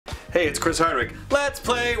Hey, it's Chris Hardwick. Let's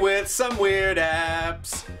play with some weird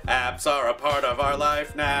apps. Apps are a part of our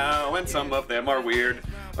life now, and some of them are weird.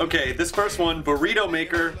 Okay, this first one, Burrito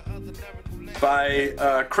Maker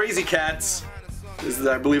by Crazy Cats. This is,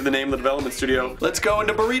 I believe, the name of the development studio. Let's go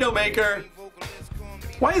into Burrito Maker.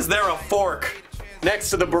 Why is there a fork next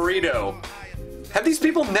to the burrito? Have these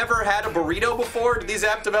people never had a burrito before? Do these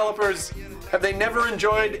app developers, have they never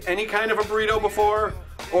enjoyed any kind of a burrito before?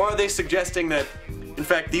 Or are they suggesting that, in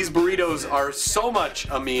fact, these burritos are so much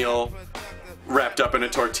a meal wrapped up in a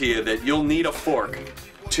tortilla that you'll need a fork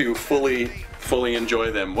to fully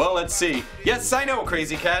enjoy them? Well, let's see. Yes, I know,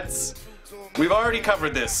 Crazy Cats. We've already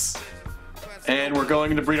covered this. And we're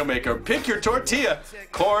going into Burrito Maker. Pick your tortilla,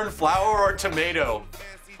 corn, flour, or tomato.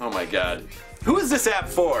 Oh my god. Who is this app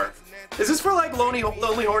for? Is this for like lonely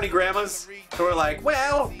horny grandmas who are like,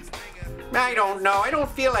 well, I don't know, I don't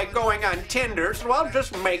feel like going on Tinder, so I'll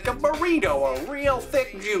just make a burrito, a real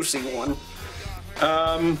thick, juicy one.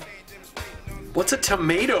 What's a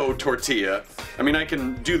tomato tortilla? I mean, I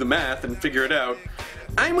can do the math and figure it out.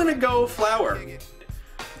 I'm gonna go flour.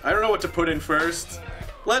 I don't know what to put in first.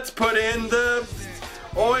 Let's put in the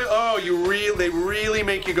oil. Oh, they really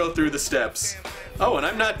make you go through the steps. Oh, and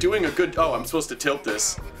I'm not doing a good, oh, I'm supposed to tilt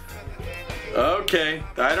this. Okay,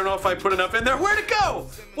 I don't know if I put enough in there. Where'd it go?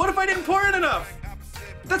 What if I didn't pour in enough?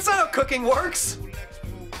 That's not how cooking works.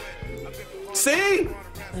 See?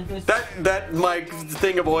 That my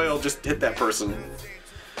thing of oil just hit that person.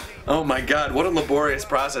 Oh my god, what a laborious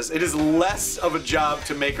process. It is less of a job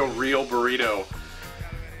to make a real burrito.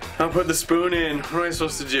 I'll put the spoon in. What am I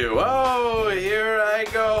supposed to do? Oh, here I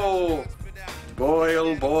go.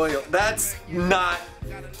 Boil, boil. That's not...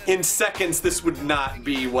 In seconds, this would not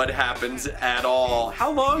be what happens at all.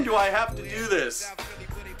 How long do I have to do this?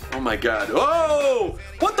 Oh my god. Oh!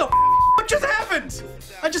 What the f***? What just happened?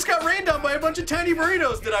 I just got rained on by a bunch of tiny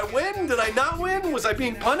burritos. Did I win? Did I not win? Was I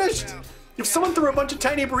being punished? If someone threw a bunch of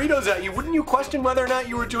tiny burritos at you, wouldn't you question whether or not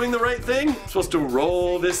you were doing the right thing? I'm supposed to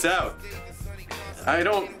roll this out. I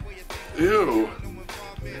don't... Ew.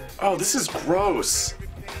 Oh, this is gross.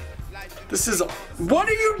 This is... What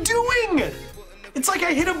are you doing? It's like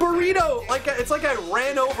I hit a burrito. It's like I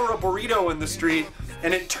ran over a burrito in the street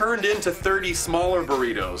and it turned into 30 smaller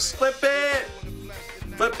burritos. Flip it!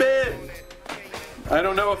 Flip it! I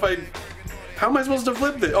don't know if I... How am I supposed to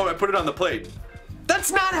flip this? Oh, I put it on the plate.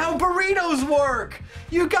 That's not how burritos work!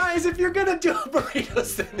 You guys, if you're gonna do a burrito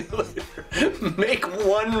simulator, make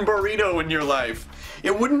one burrito in your life.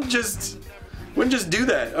 It wouldn't just do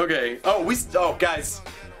that. Okay. Oh, guys.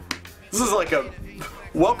 This is like a...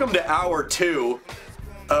 Welcome to hour 2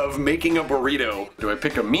 of making a burrito. Do I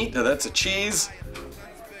pick a meat? Oh, that's a cheese.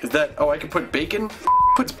 Is that... Oh, I can put bacon?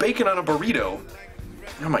 Puts bacon on a burrito?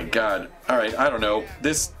 Oh my god. Alright, I don't know.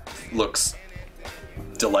 This looks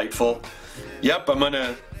delightful. Yep, I'm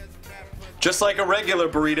gonna... Just like a regular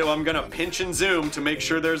burrito, I'm gonna pinch and zoom to make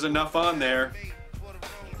sure there's enough on there.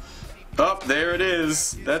 Oh, there it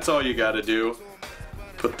is. That's all you gotta do.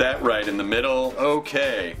 Put that right in the middle.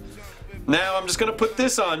 Okay. Now I'm just gonna put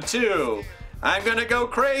this on too. I'm gonna go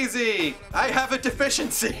crazy. I have a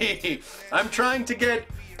deficiency. I'm trying to get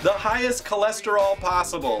the highest cholesterol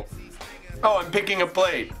possible. Oh, I'm picking a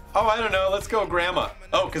plate. Oh, I don't know. Let's go grandma.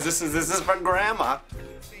 Oh, because this is for grandma.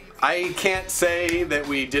 I can't say that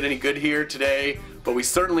we did any good here today, but we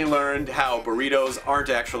certainly learned how burritos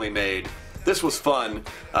aren't actually made. This was fun.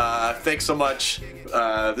 Thanks so much.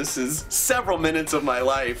 This is several minutes of my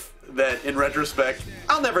life that, in retrospect,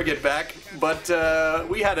 I'll never get back, but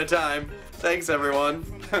we had a time. Thanks, everyone.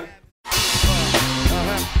 On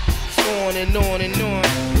and on and on.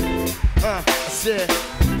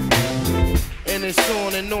 And it's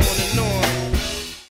on and on and on.